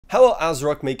How are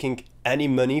ASRock making any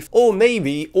money? Or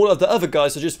maybe all of the other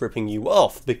guys are just ripping you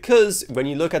off, because when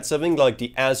you look at something like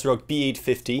the ASRock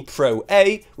B850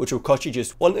 Pro-A, which will cost you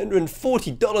just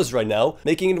 $140 right now,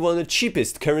 making it one of the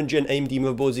cheapest current gen AMD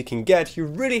motherboards you can get, you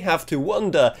really have to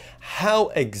wonder how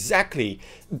exactly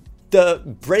the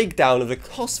breakdown of the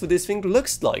cost for this thing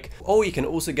looks like. Or you can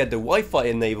also get the Wi-Fi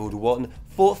enabled one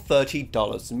for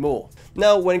 $30 more.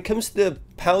 Now, when it comes to the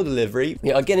power delivery,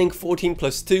 we are getting 14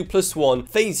 plus 2 plus 1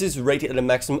 phases rated at a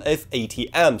maximum of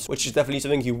 80 amps, which is definitely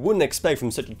something you wouldn't expect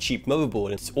from such a cheap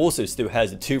motherboard. It also still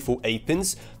has the 2 full 8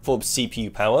 pins for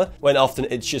CPU power, when often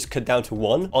it's just cut down to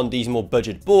 1 on these more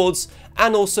budget boards.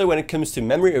 And also when it comes to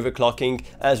memory overclocking,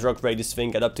 ASRock rated this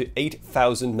thing at up to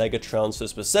 8,000 mega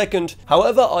transfers per second.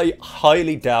 However, I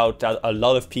highly doubt that a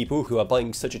lot of people who are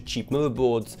buying such a cheap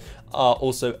motherboard are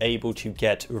also able to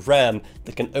get RAM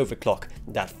that can overclock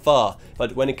that far.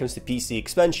 But when it comes to PC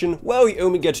expansion, well, you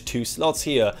only get 2 slots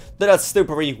here, but that's still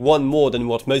probably one more than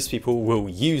what most people will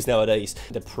use nowadays.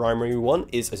 The primary one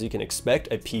is, as you can expect,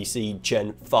 a PC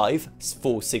Gen 5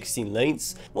 for 16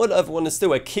 lanes, while the other one is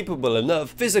still a capable enough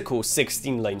physical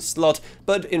 16 lane slot,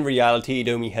 but in reality it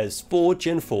only has 4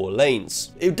 Gen 4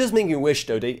 lanes. It does make me wish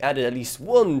though they added at least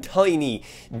one tiny,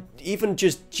 even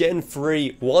just Gen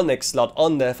 3 1X slot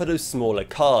on there for those smaller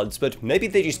cards, but maybe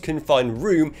they just couldn't find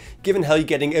room given how you're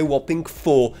getting a whopping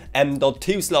 4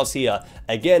 M.2 slots here,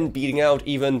 again beating out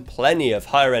even plenty of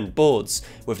higher end boards,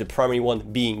 with the primary one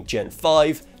being Gen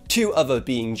 5, 2 other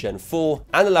being Gen 4,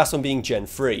 and the last one being Gen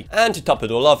 3. And to top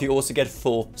it all off, you also get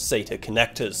 4 SATA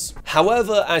connectors.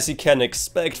 However, as you can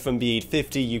expect from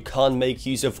B850, you can't make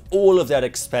use of all of that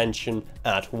expansion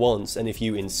at once, and if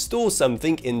you install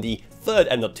something in the third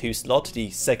M.2 slot, the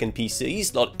second PCIe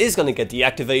slot is going to get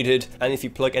deactivated, and if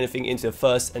you plug anything into the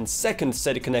first and second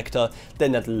SATA connector,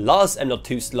 then that last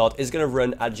M.2 slot is going to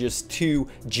run at just 2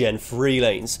 Gen 3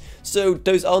 lanes. So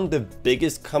those aren't the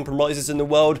biggest compromises in the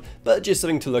world, but just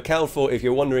something to look out for if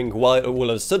you're wondering why all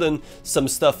of a sudden some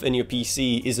stuff in your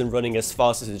PC isn't running as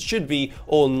fast as it should be,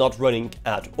 or not running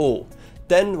at all.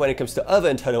 Then, when it comes to other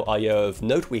internal I/O of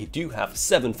note, we do have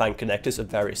 7 fan connectors of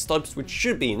various types, which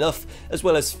should be enough, as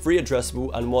well as 3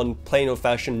 addressable and 1 plain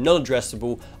old-fashioned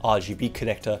non-addressable RGB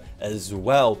connector as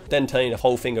well. Then turning the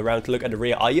whole thing around to look at the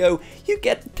rear I/O, you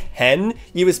get 10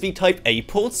 USB Type-A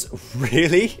ports,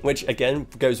 really? Which again,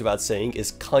 goes without saying,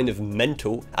 is kind of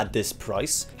mental at this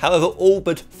price. However, all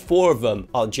but 4 of them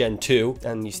are Gen 2,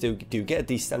 and you still do get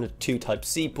these standard 2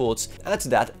 Type-C ports. Add to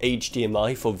that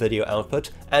HDMI for video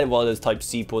output, and while those Type-C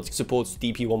ports supports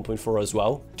DP 1.4 as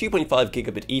well, 2.5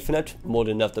 gigabit Ethernet, more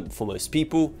than enough for most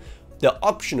people, the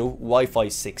optional Wi-Fi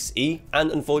 6E,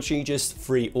 and unfortunately just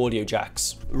 3 audio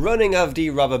jacks. Running of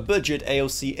the rather budget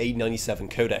ALC 897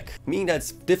 codec, meaning that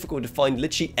it's difficult to find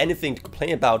literally anything to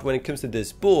complain about when it comes to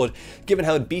this board, given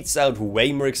how it beats out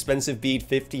way more expensive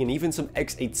B850 and even some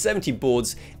X870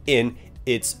 boards in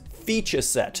its feature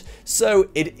set. So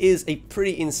it is a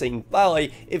pretty insane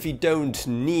buy if you don't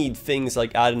need things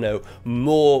like, I don't know,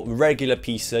 more regular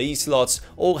PCIe slots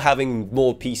or having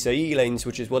more PCIe lanes,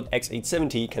 which is what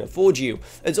X870 can afford you.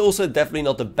 It's also definitely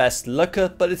not the best looker,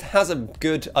 but it has a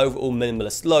good overall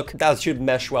minimalist look that should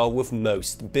mesh well with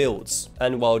most builds.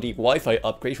 And while the Wi-Fi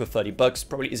upgrade for $30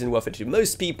 probably isn't worth it to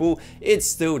most people, it's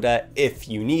still there if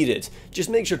you need it. Just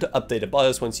make sure to update the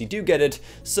BIOS once you do get it,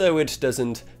 so it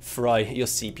doesn't fry your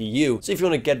CPU. So if you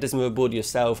want to get this motherboard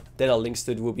yourself, then our links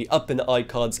to it will be up in the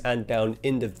iCards and down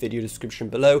in the video description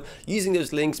below. Using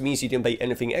those links means you don't pay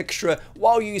anything extra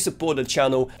while you support the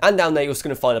channel, and down there you're also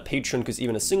going to find a Patreon, because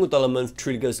even a single $1 a month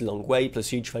truly goes a long way. Plus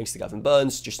huge thanks to Gavin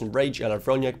Burns, Justin Rage, Ella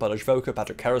Vroniak, Balazs Voka,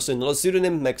 Patrick Harrison, Nola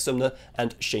Pseudonym, Meg Sumner,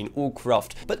 and Shane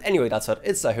Allcroft. But anyway, that's what it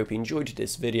is. I hope you enjoyed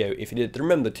this video. If you did,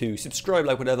 remember to subscribe,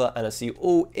 like, whatever, and I'll see you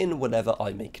all in whatever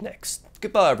I make next.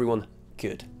 Goodbye everyone.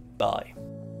 Goodbye.